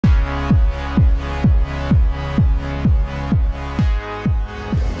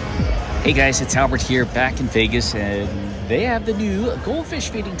Hey guys, it's Albert here back in Vegas, and they have the new Goldfish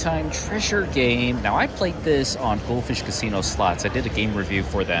Feeding Time Treasure game. Now, I played this on Goldfish Casino Slots. I did a game review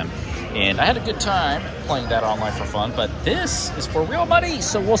for them, and I had a good time playing that online for fun, but this is for real money,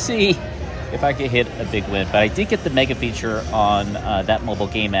 so we'll see if I can hit a big win. But I did get the mega feature on that mobile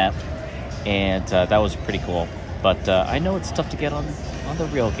game app, and that was pretty cool. But I know it's tough to get on the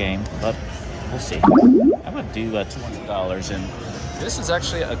real game, but we'll see. I'm going to do $200, and this is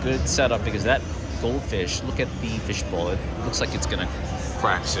actually a good setup because that goldfish, look at the fishbowl. It looks like it's going to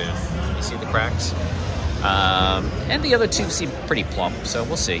crack soon. You see the cracks? And the other two seem pretty plump, so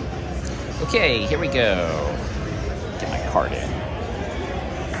we'll see. Okay, here we go. Get my card in.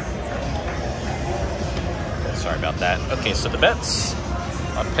 Sorry about that. Okay, so the bets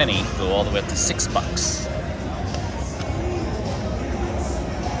on penny go all the way up to $6.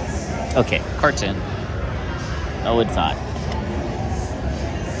 Okay, card's in. No, it's not.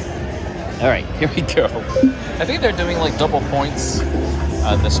 All right, here we go. I think they're doing like double points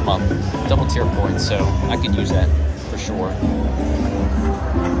this month, double tier points, so I could use that for sure.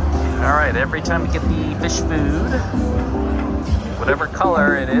 All right, every time you get the fish food, whatever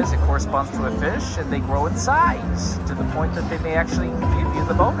color it is, it corresponds to a fish, and they grow in size to the point that they may actually give you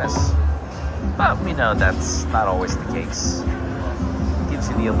the bonus. But we know that's not always the case. It gives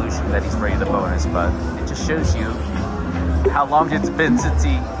you the illusion that he's ready to bonus, but it just shows you how long it's been since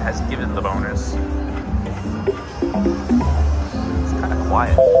he has given the bonus. It's kind of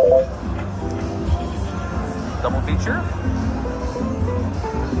quiet. Double feature.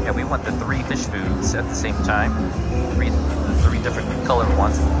 Yeah, we want the 3 fish foods at the same time. The three different colored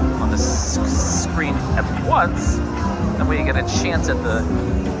ones on the screen at once. That way you get a chance at the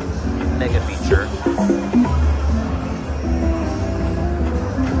mega feature.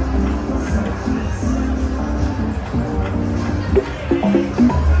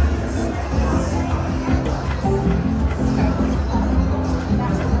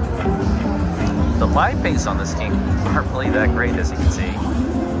 The live pace on this game aren't really that great, as you can see.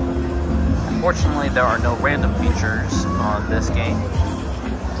 Unfortunately, there are no random features on this game,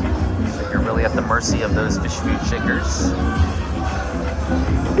 so you're really at the mercy of those fish food shakers.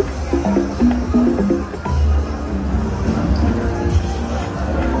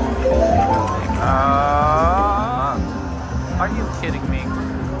 Are you kidding me?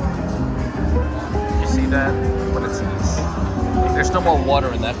 Did you see that? What is these? There's no more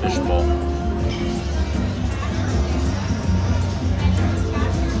water in that fish bowl.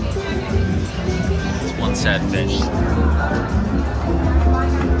 One sad fish.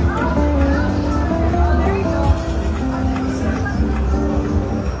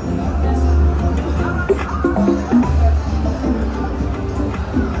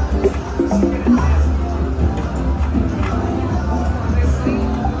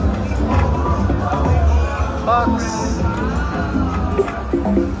 Bucks.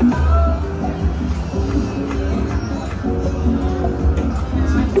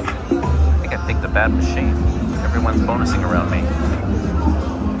 The bad machine. Everyone's bonusing around me.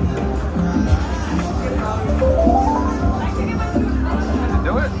 Did it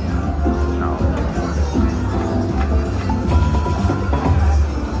do it? No.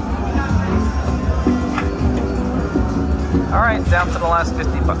 All right, down to the last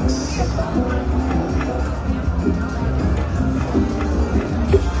 $50.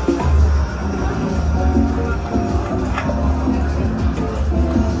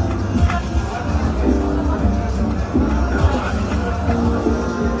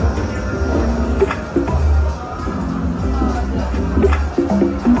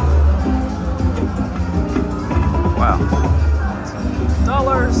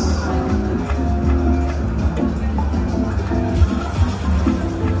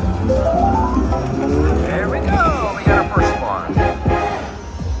 There we go. We got our first one.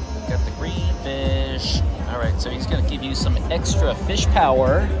 Got the green fish. All right, so he's going to give you some extra fish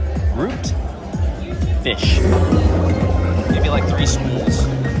power. Root fish. Maybe like 3 schools.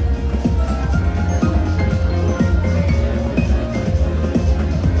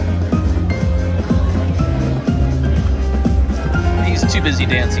 He's too busy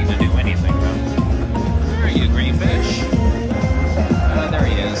dancing to do anything. There you go, green fish. There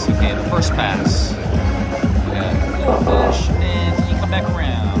he is. Okay, the first pass. We got goldfish, and can you come back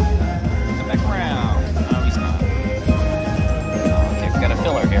around? Come back around. No, he's not. Okay, we got a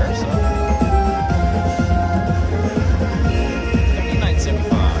filler here, so. 39.75.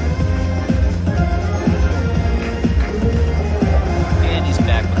 And he's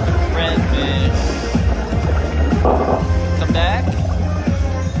back with the red fish. Come back.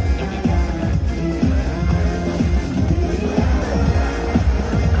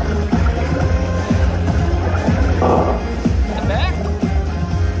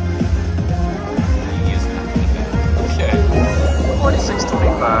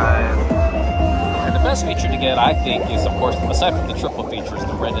 best feature to get, I think, is, of course, aside from the triple features,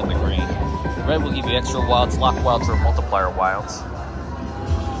 the red and the green. The red will give you extra wilds, lock wilds, or multiplier wilds.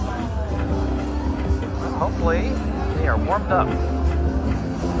 Hopefully, they are warmed up.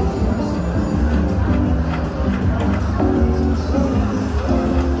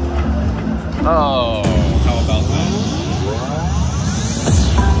 Oh, how about that?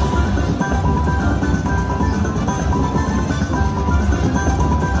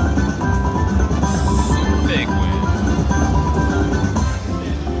 Big win.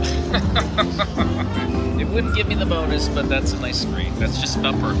 It wouldn't give me the bonus, but that's a nice screen. That's just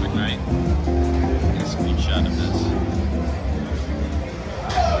about perfect, right? Get a screenshot of this.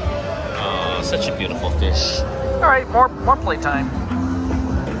 Oh, such a beautiful fish. All right, more playtime.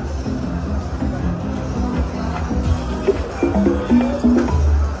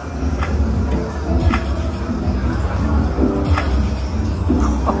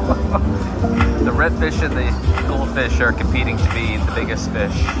 The redfish and the goldfish are competing to be the biggest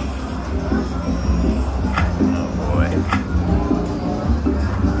fish. Oh boy.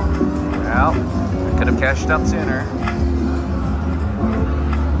 Well, I could have cashed out sooner.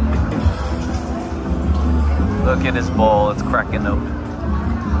 Look at his bowl, it's cracking open.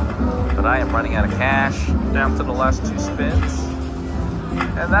 But I am running out of cash, down to the last 2 spins.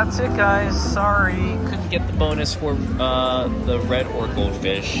 And that's it, guys. Sorry, couldn't get the bonus for the red or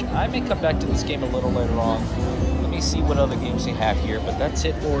goldfish. I may come back to this game a little later on. Let me see what other games they have here, but that's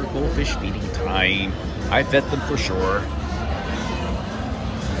it for goldfish feeding time. I bet them for sure.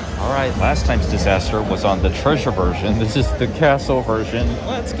 Alright, last time's disaster was on the treasure version. This is the castle version.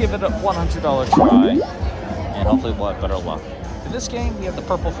 Let's give it a $100 try, and hopefully we'll have better luck. In this game, we have the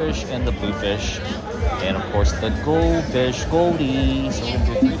purple fish and the blue fish, and of course the goldfish, Goldie. So we're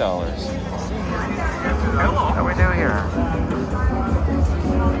gonna do $3. How do we do here?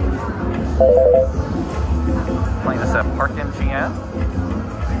 Playing this at Park MGM,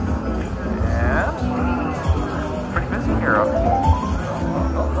 and pretty busy here.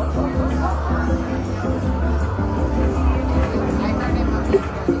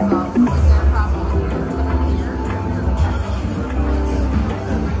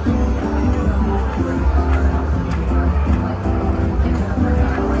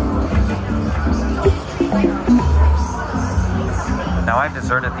 Now I've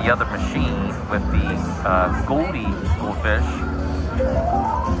deserted the other machine with the Goldie goldfish.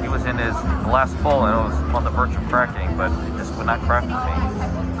 He was in his last bowl and it was on the verge of cracking, but it just would not crack for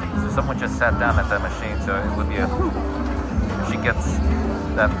me. So someone just sat down at that machine, so it would be a whoop if she gets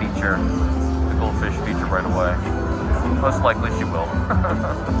that feature, the goldfish feature right away. Most likely she will.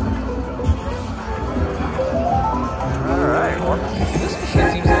 Alright, well, this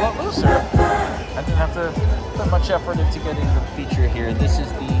machine seems a lot looser. I didn't have to put much effort into getting the feature here. This is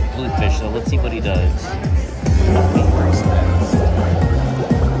the blue fish, so let's see what he does.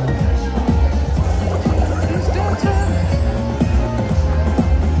 He's dancing.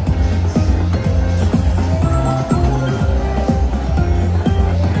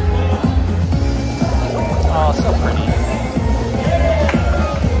 Oh, so pretty.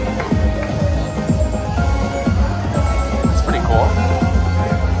 That's pretty cool.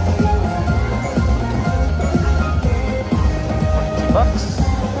 $22.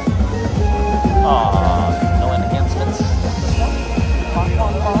 Aww, no enhancements. Come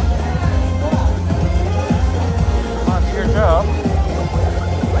on. Come on, do your job.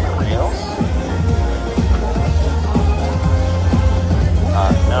 Reels.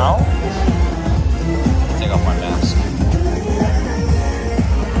 No. Take off my mask.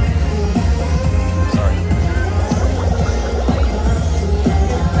 Sorry.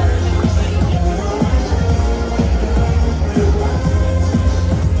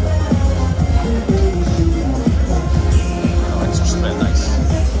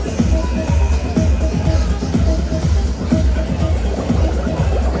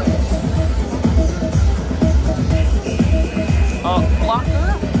 Blocker?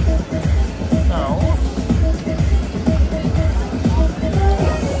 No.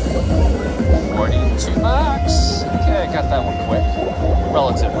 $42. Okay, I got that one quick.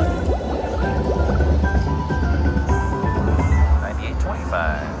 Relatively. 98.25.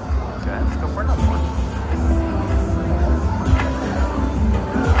 Okay, let's go for another one.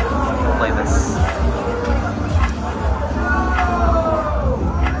 Play this.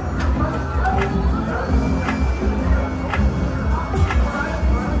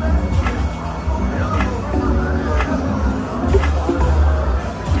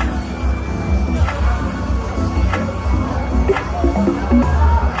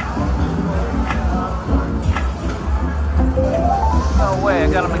 No way, I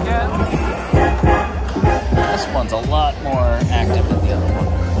got him again. This one's a lot more active than the other one.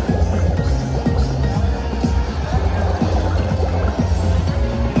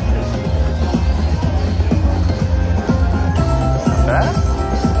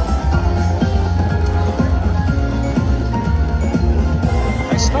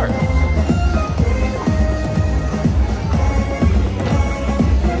 Nice start.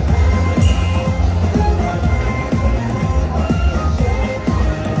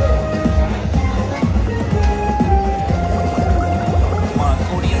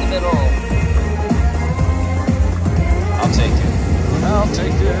 I'll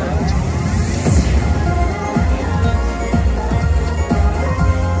take it.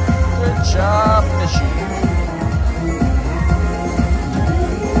 Good job, Fishy.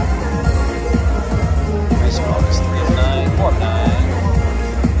 Nice bonus. 3 of 9, 4 of 9.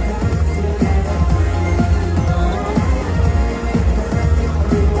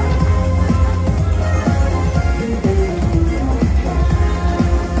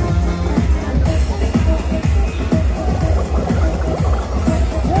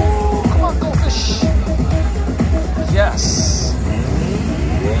 Yes.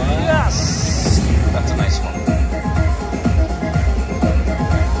 Yes. That's a nice one.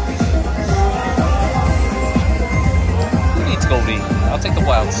 Who needs Goldie? I'll take the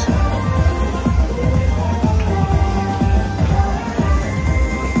wilds.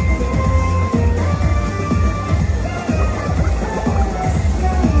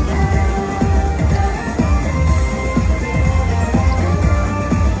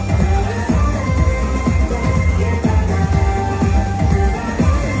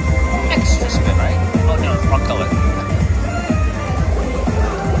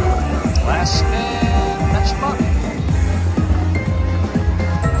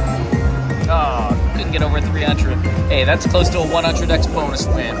 Get over 300. Hey, that's close to a 100x bonus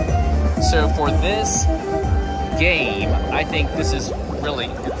win. So for this game, I think this is really,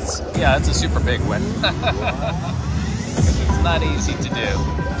 it's a super big win. It's not easy to do.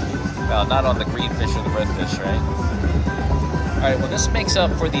 Well, not on the green fish or the red fish, right? All right, well, this makes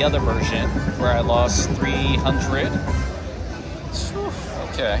up for the other version where I lost 300.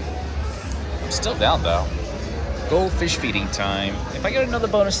 Okay. I'm still down though. Goldfish feeding time. If I get another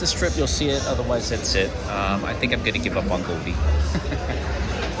bonus this trip, you'll see it. Otherwise, that's it. I think I'm going to give up on Goldie.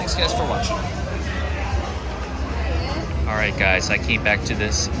 Thanks, guys, for watching. All right, guys, I came back to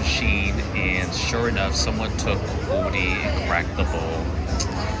this machine, and sure enough, someone took Goldie and cracked the bowl.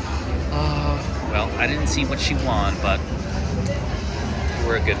 Well, I didn't see what she won, but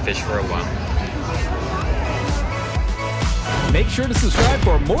we're a good fish for a while. Make sure to subscribe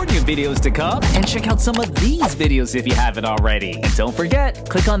for more new videos to come, and check out some of these videos if you haven't already. And don't forget,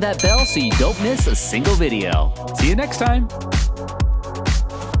 click on that bell so you don't miss a single video. See you next time.